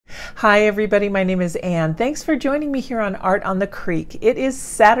Hi everybody, my name is Ann. Thanks for joining me here on Art on the Creek. It is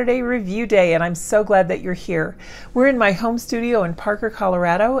Saturday Review Day and I'm so glad that you're here. We're in my home studio in Parker,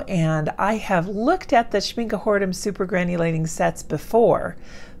 Colorado, and I have looked at the Schmincke Horadam super granulating sets before,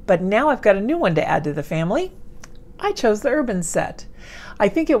 but now I've got a new one to add to the family. I chose the urban set. I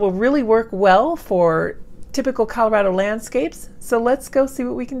think it will really work well for typical Colorado landscapes, so let's go see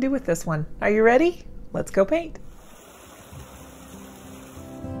what we can do with this one. Are you ready? Let's go paint.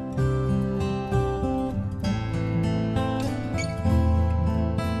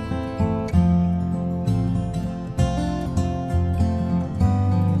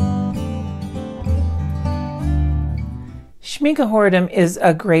 Schmincke Horadam is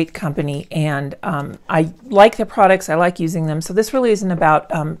a great company, and I like their products. I like using them. So this really isn't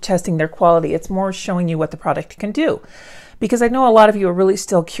about testing their quality. It's more showing you what the product can do, because I know a lot of you are really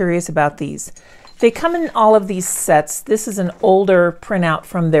still curious about these. They come in all of these sets. This is an older printout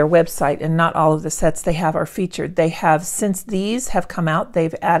from their website, and not all of the sets they have are featured. They have, since these have come out,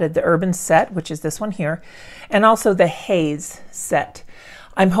 they've added the urban set, which is this one here, and also the haze set.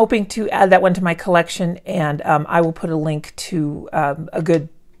 I'm hoping to add that one to my collection, and I will put a link to a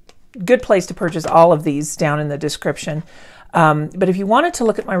good place to purchase all of these down in the description. But if you wanted to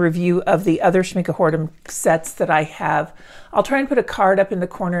look at my review of the other Schmincke Horadam sets that I have, I'll try and put a card up in the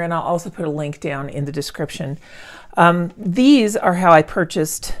corner, and I'll also put a link down in the description. These are how I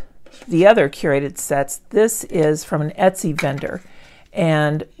purchased the other curated sets. This is from an Etsy vendor,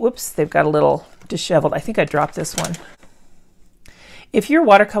 and whoops, they've got a little disheveled. I think I dropped this one. If your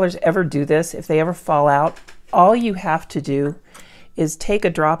watercolors ever do this, if they ever fall out, all you have to do is take a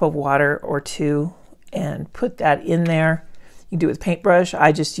drop of water or two and put that in there. You can do it with a paintbrush.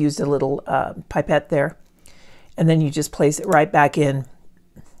 I just used a little pipette there. And then you just place it right back in,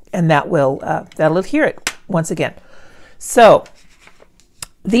 and that will that'll adhere it once again. So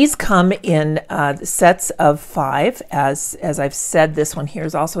these come in sets of 5. As I've said, this one here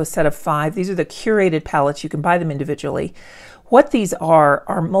is also a set of 5. These are the curated palettes. You can buy them individually. What these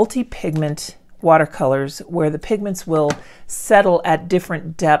are multi-pigment watercolors where the pigments will settle at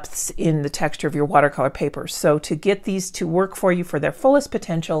different depths in the texture of your watercolor paper. So to get these to work for you for their fullest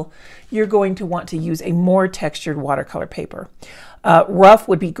potential, you're going to want to use a more textured watercolor paper. Rough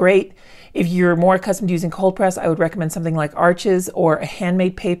would be great. If you're more accustomed to using cold press, I would recommend something like Arches or a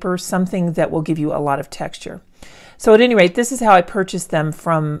handmade paper, something that will give you a lot of texture. So at any rate, this is how I purchased them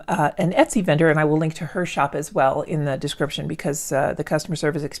from an Etsy vendor, and I will link to her shop as well in the description because the customer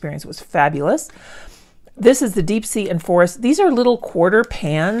service experience was fabulous. This is the Deep Sea and Forest. These are little quarter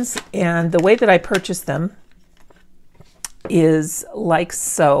pans, and the way that I purchased them is like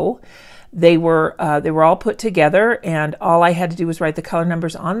so. They were all put together, and all I had to do was write the color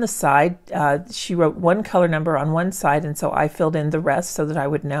numbers on the side. She wrote one color number on one side, and so I filled in the rest so that I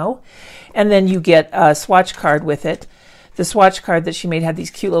would know. And then you get a swatch card with it. The swatch card that she made had these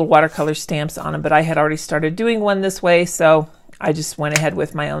cute little watercolor stamps on them, but I had already started doing one this way, so I just went ahead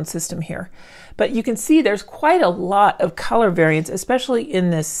with my own system here. But you can see there's quite a lot of color variance, especially in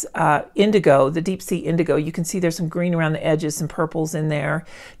this indigo, the Deep Sea Indigo. You can see there's some green around the edges, some purples in there.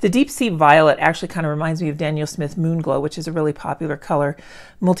 The Deep Sea Violet actually kind of reminds me of Daniel Smith Moonglow, which is a really popular color,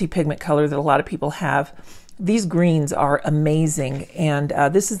 multi-pigment color that a lot of people have. These greens are amazing, and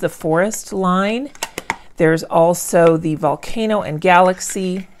this is the Forest line. There's also the Volcano and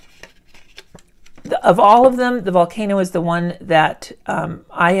Galaxy. Of all of them, the Volcano is the one that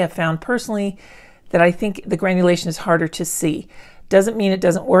I have found personally that I think the granulation is harder to see. Doesn't mean it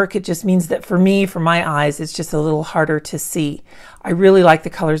doesn't work. It just means that for me, for my eyes, it's just a little harder to see. I really like the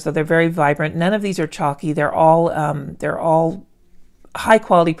colors, though. They're very vibrant. None of these are chalky. They're all high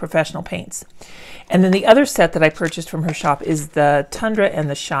quality professional paints. And then the other set that I purchased from her shop is the Tundra and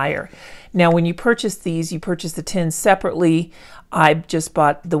the Shire. Now, when you purchase these, you purchase the tins separately. I just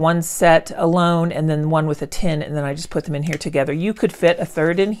bought the one set alone and then one with a tin, and then I just put them in here together. You could fit a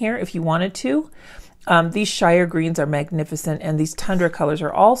third in here if you wanted to. These Shire greens are magnificent, and these Tundra colors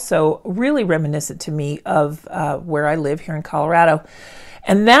are also really reminiscent to me of where I live here in Colorado.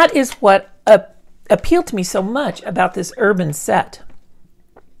 And that is what appealed to me so much about this urban set.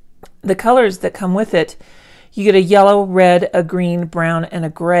 The colors that come with it, you get a yellow, red, a green, brown, and a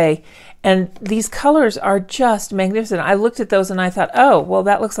gray. And these colors are just magnificent. I looked at those and I thought, oh, well,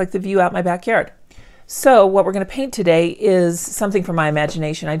 that looks like the view out my backyard. So what we're going to paint today is something from my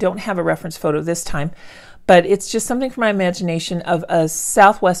imagination. I don't have a reference photo this time, but it's just something from my imagination of a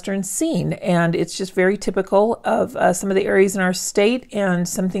southwestern scene. And it's just very typical of some of the areas in our state and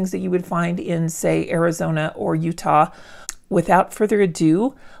some things that you would find in, say, Arizona or Utah. Without further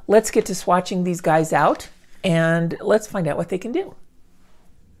ado, let's get to swatching these guys out and let's find out what they can do.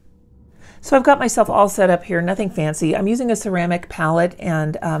 So I've got myself all set up here, nothing fancy. I'm using a ceramic palette,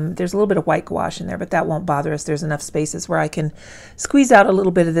 and there's a little bit of white gouache in there, but that won't bother us. There's enough spaces where I can squeeze out a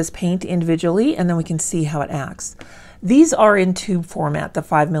little bit of this paint individually, and then we can see how it acts. These are in tube format, the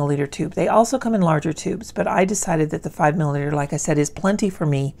 5 milliliter tube. They also come in larger tubes, but I decided that the 5 milliliter, like I said, is plenty for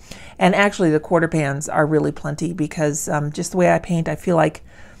me. And actually the quarter pans are really plenty because just the way I paint, I feel like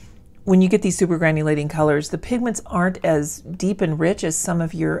when you get these super granulating colors, the pigments aren't as deep and rich as some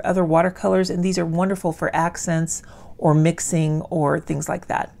of your other watercolors, and these are wonderful for accents or mixing or things like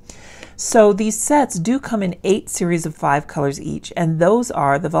that. So these sets do come in 8 series of 5 colors each, and those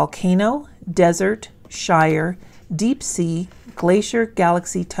are the Volcano, Desert, Shire, Deep Sea, Glacier,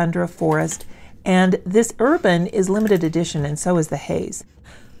 Galaxy, Tundra, Forest, and this Urban is limited edition, and so is the Haze.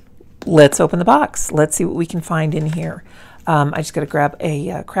 Let's open the box. Let's see what we can find in here. I just got to grab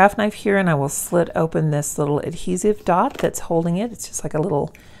a craft knife here, and I will slit open this little adhesive dot that's holding it. It's just like a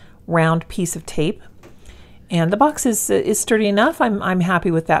little round piece of tape. And the box is sturdy enough. I'm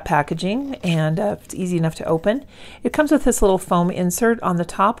happy with that packaging, and it's easy enough to open. It comes with this little foam insert on the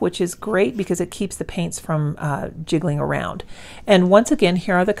top, which is great because it keeps the paints from jiggling around. And once again,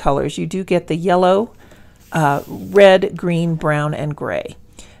 here are the colors. You do get the yellow, red, green, brown, and gray.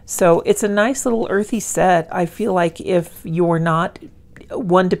 So it's a nice little earthy set. I feel like if you're not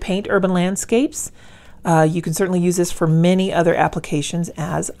one to paint urban landscapes, you can certainly use this for many other applications,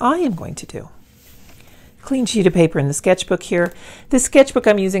 as I am going to do. Clean sheet of paper in the sketchbook here. This sketchbook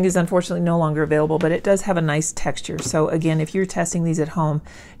I'm using is unfortunately no longer available, but it does have a nice texture. So again, if you're testing these at home,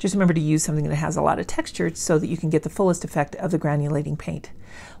 just remember to use something that has a lot of texture so that you can get the fullest effect of the granulating paint.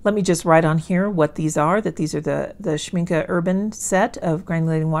 Let me just write on here what these are, that these are the Schmincke Urban set of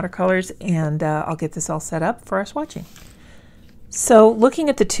granulating watercolors, and I'll get this all set up for our swatching. So looking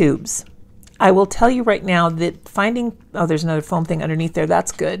at the tubes, I will tell you right now that finding, oh, there's another foam thing underneath there.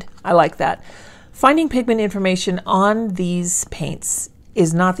 That's good. I like that. Finding pigment information on these paints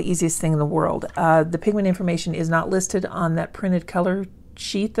is not the easiest thing in the world. The pigment information is not listed on that printed color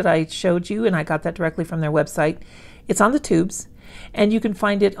sheet that I showed you, and I got that directly from their website. It's on the tubes, and you can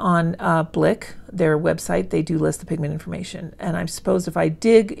find it on Blick, their website. They do list the pigment information, and I suppose if I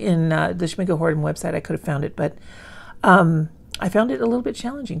dig in the Schmincke Horadam website, I could have found it, but I found it a little bit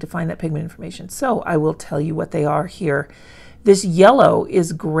challenging to find that pigment information. So I will tell you what they are here. This yellow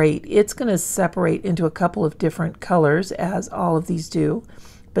is great. It's going to separate into a couple of different colors, as all of these do.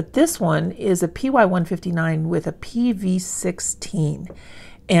 But this one is a PY159 with a PV16.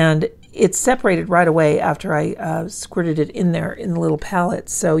 And it's separated right away after I squirted it in there in the little palette.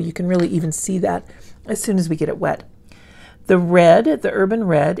 So you can really even see that as soon as we get it wet. The red, the Urban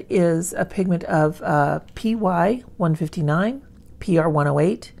Red, is a pigment of PY159,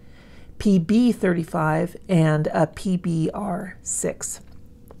 PR108, PB35, and a PBR6.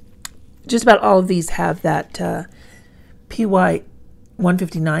 Just about all of these have that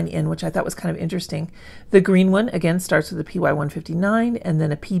PY159 in, which I thought was kind of interesting. The green one, again, starts with a PY159, and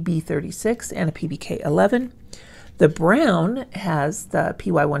then a PB36 and a PBK11. The brown has the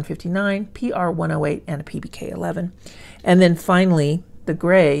PY159, PR108, and a PBK11. And then finally, the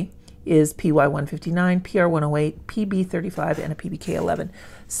gray is PY159, PR108, PB35, and a PBK11.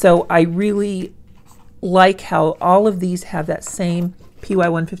 So I really like how all of these have that same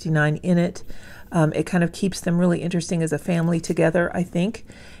PY159 in it. It kind of keeps them really interesting as a family together, I think.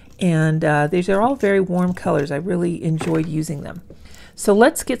 And these are all very warm colors. I really enjoyed using them. So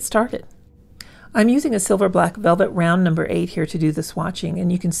let's get started. I'm using a silver black velvet round number 8 here to do the swatching, and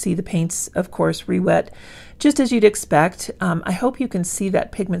you can see the paints, of course, re-wet just as you'd expect. I hope you can see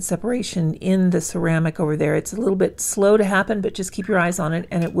that pigment separation in the ceramic over there. It's a little bit slow to happen, but just keep your eyes on it,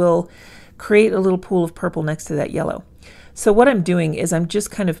 and it will create a little pool of purple next to that yellow. So what I'm doing is I'm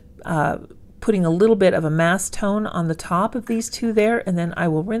just kind of putting a little bit of a mass tone on the top of these two there, and then I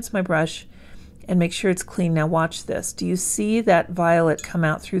will rinse my brush and make sure it's clean. Now watch this. Do you see that violet come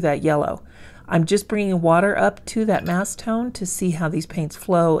out through that yellow? I'm just bringing water up to that mass tone to see how these paints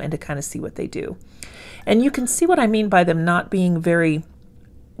flow and to kind of see what they do. And you can see what I mean by them not being very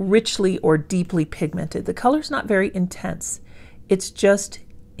richly or deeply pigmented. The color's not very intense. It's just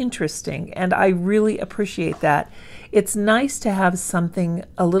interesting, and I really appreciate that. It's nice to have something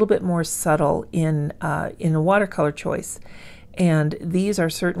a little bit more subtle in a watercolor choice. And these are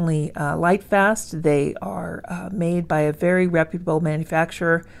certainly light fast. They are made by a very reputable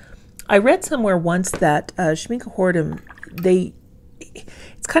manufacturer. I read somewhere once that Schmincke Horadam,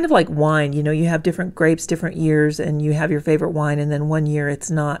 it's kind of like wine. You know, you have different grapes, different years, and you have your favorite wine, and then one year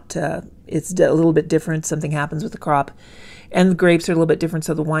it's not, it's a little bit different. Something happens with the crop, and the grapes are a little bit different,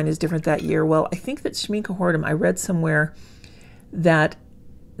 so the wine is different that year. Well, I think that Schmincke Horadam, I read somewhere that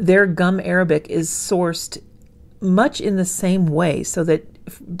their gum arabic is sourced much in the same way, so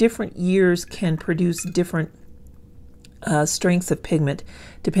that different years can produce different strengths of pigment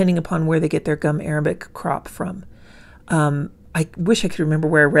depending upon where they get their gum arabic crop from. I wish I could remember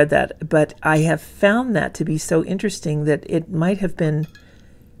where I read that, but I have found that to be so interesting that it might have been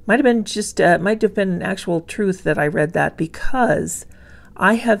an actual truth that I read that, because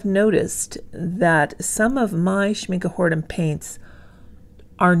I have noticed that some of my Schmincke Horadam paints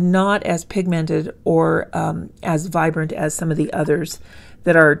are not as pigmented or as vibrant as some of the others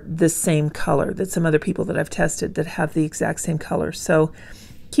that are the same color, that some other people that I've tested that have the exact same color. So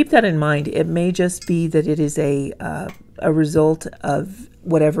keep that in mind. It may just be that it is a result of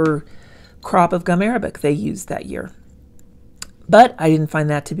whatever crop of gum arabic they used that year. But I didn't find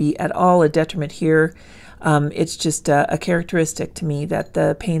that to be at all a detriment here. It's just a characteristic to me that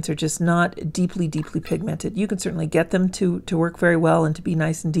the paints are just not deeply, deeply pigmented. You can certainly get them to work very well and to be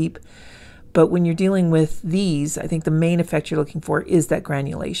nice and deep. But when you're dealing with these, I think the main effect you're looking for is that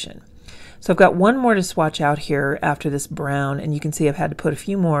granulation. So I've got one more to swatch out here after this brown, and you can see I've had to put a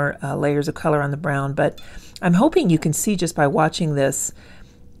few more layers of color on the brown, but I'm hoping you can see just by watching this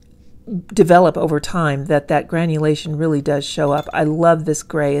develop over time that granulation really does show up. I love this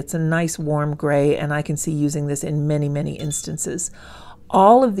gray. It's a nice warm gray, and I can see using this in many, many instances.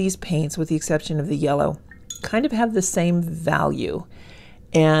 All of these paints, with the exception of the yellow, kind of have the same value,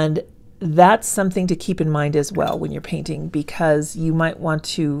 and that's something to keep in mind as well when you're painting, because you might want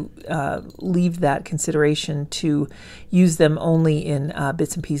to leave that consideration to use them only in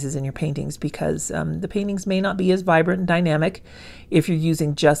bits and pieces in your paintings, because the paintings may not be as vibrant and dynamic if you're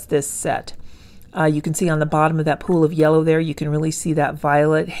using just this set. You can see on the bottom of that pool of yellow there, you can really see that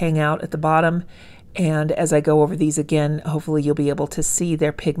violet hang out at the bottom. And as I go over these again, hopefully you'll be able to see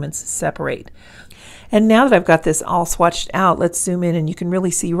their pigments separate. And now that I've got this all swatched out, let's zoom in and you can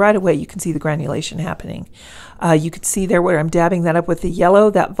really see right away, you can see the granulation happening. You can see there where I'm dabbing that up with the yellow,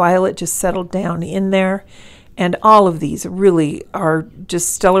 that violet just settled down in there. And all of these really are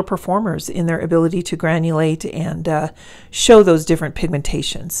just stellar performers in their ability to granulate and show those different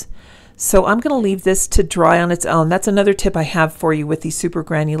pigmentations. So I'm going to leave this to dry on its own. That's another tip I have for you with these super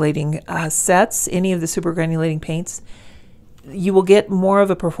granulating sets, any of the super granulating paints. You will get more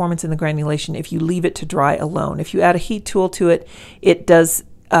of a performance in the granulation if you leave it to dry alone. If you add a heat tool to it, it does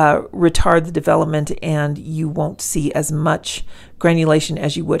retard the development and you won't see as much granulation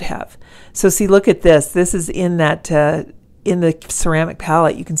as you would have. So see, look at this. This is in that in the ceramic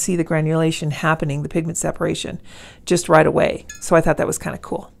palette. You can see the granulation happening, the pigment separation, just right away. So I thought that was kind of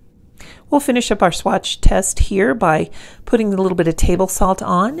cool. We'll finish up our swatch test here by putting a little bit of table salt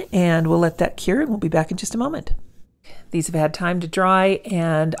on, and we'll let that cure, and we'll be back in just a moment. These have had time to dry,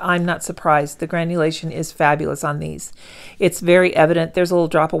 and I'm not surprised. The granulation is fabulous on these. It's very evident. There's a little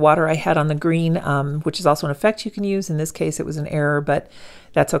drop of water I had on the green, which is also an effect you can use. In this case, it was an error, but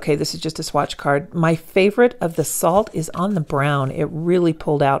that's okay. This is just a swatch card. My favorite of the salt is on the brown. It really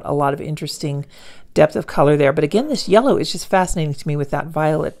pulled out a lot of interesting depth of color there. But again, this yellow is just fascinating to me with that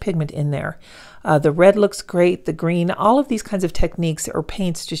violet pigment in there. The red looks great, the green, all of these kinds of techniques or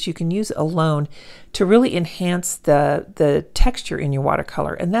paints just you can use alone to really enhance the texture in your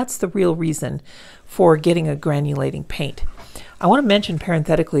watercolor. And that's the real reason for getting a granulating paint. I want to mention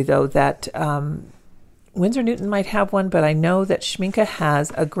parenthetically though that Winsor Newton might have one, but I know that Schmincke has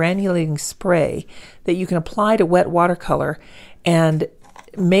a granulating spray that you can apply to wet watercolor and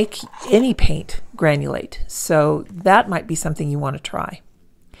make any paint granulate. So that might be something you want to try.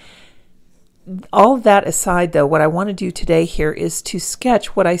 All of that aside though, what I want to do today here is to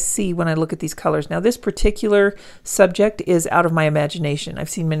sketch what I see when I look at these colors. Now this particular subject is out of my imagination. I've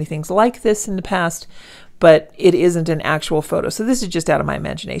seen many things like this in the past, but it isn't an actual photo. So this is just out of my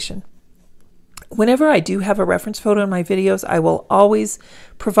imagination. Whenever I do have a reference photo in my videos, I will always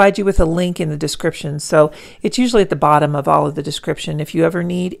provide you with a link in the description. So it's usually at the bottom of all of the description. If you ever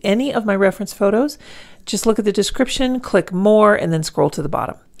need any of my reference photos, just look at the description, click more, and then scroll to the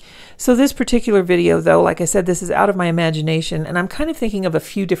bottom. So this particular video though, like I said, this is out of my imagination, and I'm kind of thinking of a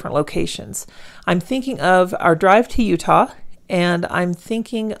few different locations. I'm thinking of our drive to Utah, and I'm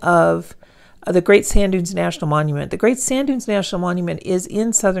thinking of the Great Sand Dunes National Monument. The Great Sand Dunes National Monument is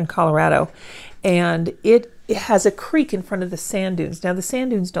in southern Colorado, and it has a creek in front of the sand dunes. Now the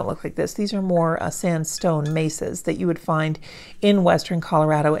sand dunes don't look like this. These are more sandstone mesas that you would find in western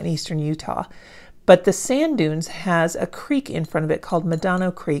Colorado and eastern Utah. But the sand dunes has a creek in front of it called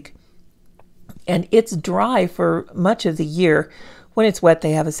Madano Creek, and it's dry for much of the year. When it's wet,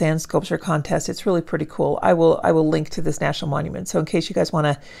 they have a sand sculpture contest. It's really pretty cool. I will link to this national monument. So in case you guys want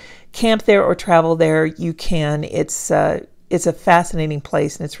to camp there or travel there, you can. It's it's a fascinating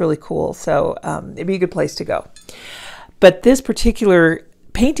place and it's really cool. So it'd be a good place to go. But this particular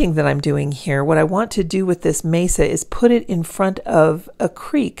painting that I'm doing here, what I want to do with this mesa is put it in front of a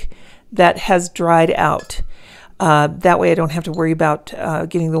creek that has dried out. That way I don't have to worry about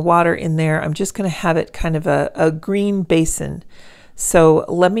getting the water in there. I'm just going to have it kind of a green basin. So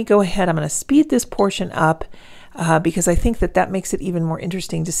let me go ahead. I'm going to speed this portion up because I think that that makes it even more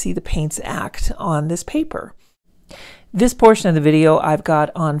interesting to see the paints act on this paper. This portion of the video I've got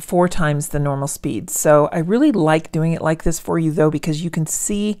on 4 times the normal speed. So I really like doing it like this for you though, because you can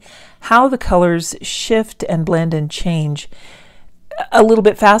see how the colors shift and blend and change a little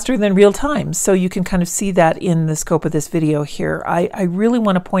bit faster than real time. So you can kind of see that in the scope of this video here. I really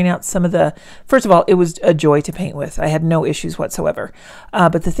want to point out some of the, first of all, it was a joy to paint with. I had no issues whatsoever.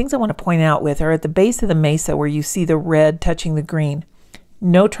 But the things I want to point out with are at the base of the mesa where you see the red touching the green.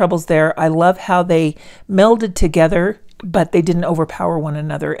 No troubles there. I love how they melded together, but they didn't overpower one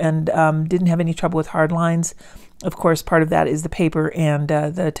another, and didn't have any trouble with hard lines. Of course, part of that is the paper and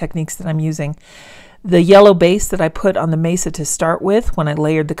the techniques that I'm using. The yellow base that I put on the mesa to start with, when I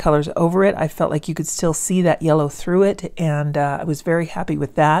layered the colors over it, I felt like you could still see that yellow through it, and I was very happy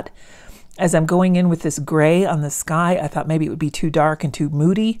with that. As I'm going in with this gray on the sky, I thought maybe it would be too dark and too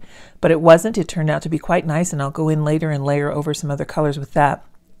moody, but it wasn't. It turned out to be quite nice, and I'll go in later and layer over some other colors with that.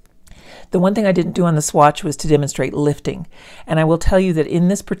 The one thing I didn't do on the swatch was to demonstrate lifting. And I will tell you that in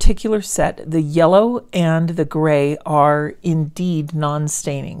this particular set, the yellow and the gray are indeed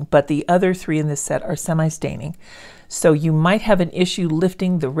non-staining, but the other 3 in this set are semi-staining. So you might have an issue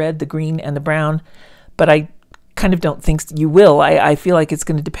lifting the red, the green, and the brown, but I kind of don't think you will. I feel like it's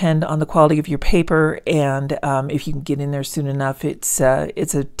going to depend on the quality of your paper, and if you can get in there soon enough. It's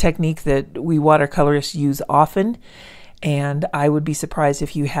a technique that we watercolorists use often, and I would be surprised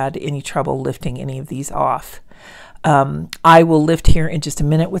if you had any trouble lifting any of these off. I will lift here in just a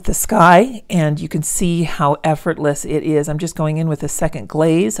minute with the sky, and you can see how effortless it is. I'm just going in with a second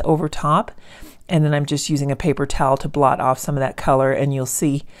glaze over top, and then I'm just using a paper towel to blot off some of that color, and you'll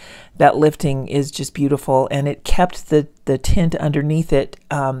see that lifting is just beautiful, and it kept the tint underneath it.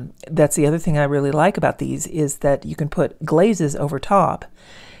 That's the other thing I really like about these, is that you can put glazes over top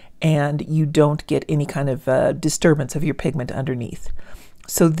and you don't get any kind of disturbance of your pigment underneath.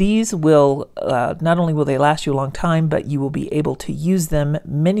 So these will, not only will they last you a long time, but you will be able to use them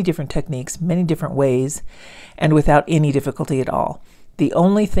many different techniques, many different ways, and without any difficulty at all. The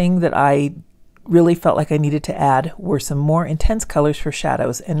only thing that I really felt like I needed to add were some more intense colors for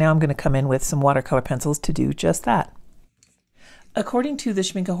shadows, and now I'm going to come in with some watercolor pencils to do just that. According to the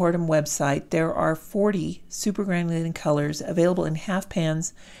Schmincke Horadam website, there are 40 super granulating colors available in half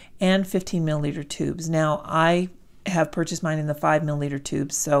pans and 15 milliliter tubes. Now, I have purchased mine in the 5 milliliter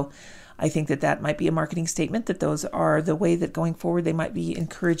tubes, so I think that that might be a marketing statement, that those are the way that going forward they might be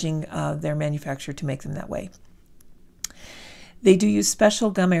encouraging their manufacturer to make them that way. They do use special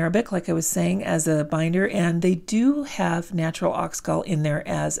gum arabic, like I was saying, as a binder, and they do have natural oxgall in there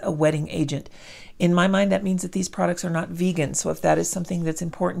as a wetting agent. In my mind, that means that these products are not vegan. So if that is something that's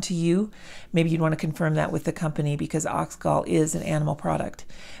important to you, maybe you'd want to confirm that with the company, because oxgall is an animal product.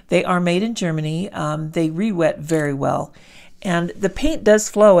 They are made in Germany. They re-wet very well. And the paint does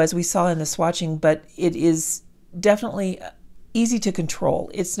flow, as we saw in the swatching, but it is definitely easy to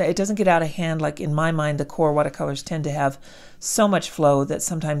control. It doesn't get out of hand. Like in my mind, the core watercolors tend to have so much flow that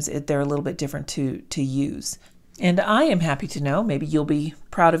sometimes they're a little bit different to use. And I am happy to know, maybe you'll be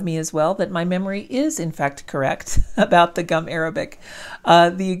proud of me as well, that my memory is in fact correct about the gum arabic.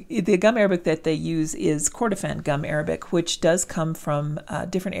 The gum arabic that they use is Kordofan gum arabic, which does come from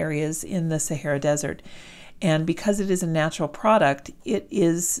different areas in the Sahara Desert. And because it is a natural product, it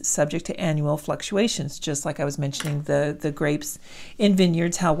is subject to annual fluctuations, just like I was mentioning the grapes in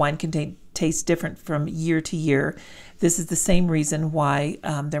vineyards, how wine can taste different from year to year. This is the same reason why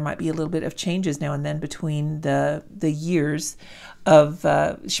there might be a little bit of changes now and then between the years of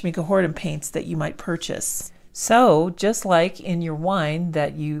Schmincke Horadam paints that you might purchase. So just like in your wine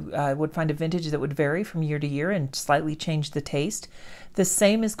that you would find a vintage that would vary from year to year and slightly change the taste, the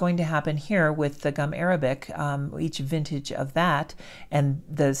same is going to happen here with the gum arabic, each vintage of that. And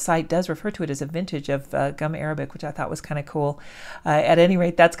the site does refer to it as a vintage of gum arabic, which I thought was kind of cool. At any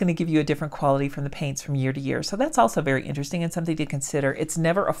rate, that's going to give you a different quality from the paints from year to year. So that's also very interesting and something to consider. It's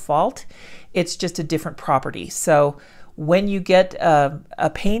never a fault. It's just a different property. So when you get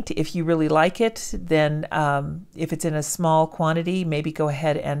a paint, if you really like it, then if it's in a small quantity, maybe go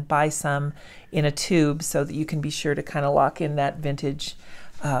ahead and buy some in a tube so that you can be sure to kind of lock in that vintage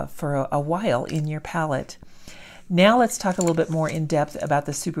for a while in your palette. Now let's talk a little bit more in depth about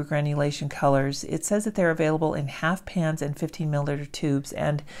the super granulation colors. It says that they're available in half pans and 15 milliliter tubes,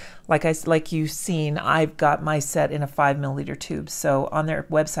 and like you've seen, I've got my set in a 5 milliliter tube. So on their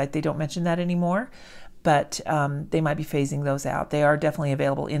website they don't mention that anymore, but they might be phasing those out. They are definitely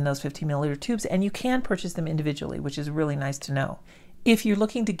available in those 15 milliliter tubes, and you can purchase them individually, which is really nice to know. If you're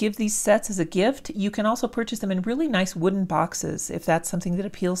looking to give these sets as a gift, you can also purchase them in really nice wooden boxes if that's something that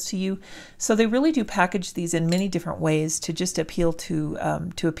appeals to you. So they really do package these in many different ways to just appeal to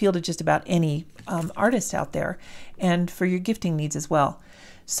just about any artist out there, and for your gifting needs as well.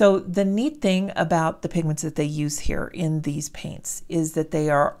 So the neat thing about the pigments that they use here in these paints is that they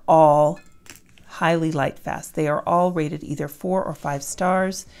are all highly light fast. They are all rated either 4 or 5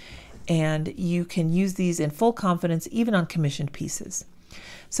 stars. And you can use these in full confidence even on commissioned pieces.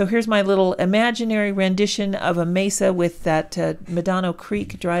 So here's my little imaginary rendition of a mesa with that Madano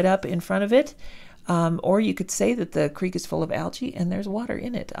Creek dried up in front of it. Or you could say that the creek is full of algae and there's water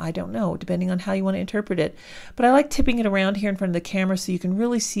in it. I don't know, depending on how you want to interpret it. But I like tipping it around here in front of the camera so you can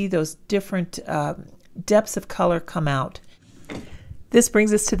really see those different depths of color come out. This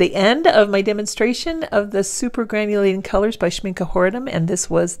brings us to the end of my demonstration of the Super Granulating Colors by Schmincke Horadam, and this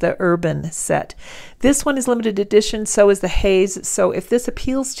was the Urban set. This one is limited edition, so is the Haze. So if this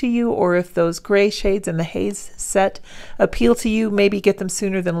appeals to you, or if those gray shades in the Haze set appeal to you, maybe get them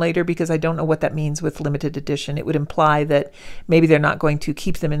sooner than later, because I don't know what that means with limited edition. It would imply that maybe they're not going to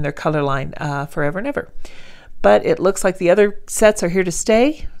keep them in their color line forever and ever. But it looks like the other sets are here to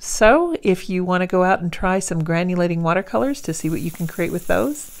stay. So if you want to go out and try some granulating watercolors to see what you can create with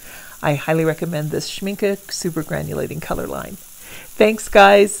those, I highly recommend this Schmincke Super Granulating Color line. Thanks,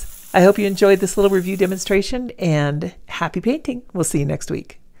 guys. I hope you enjoyed this little review demonstration, and happy painting. We'll see you next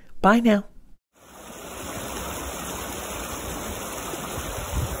week. Bye now.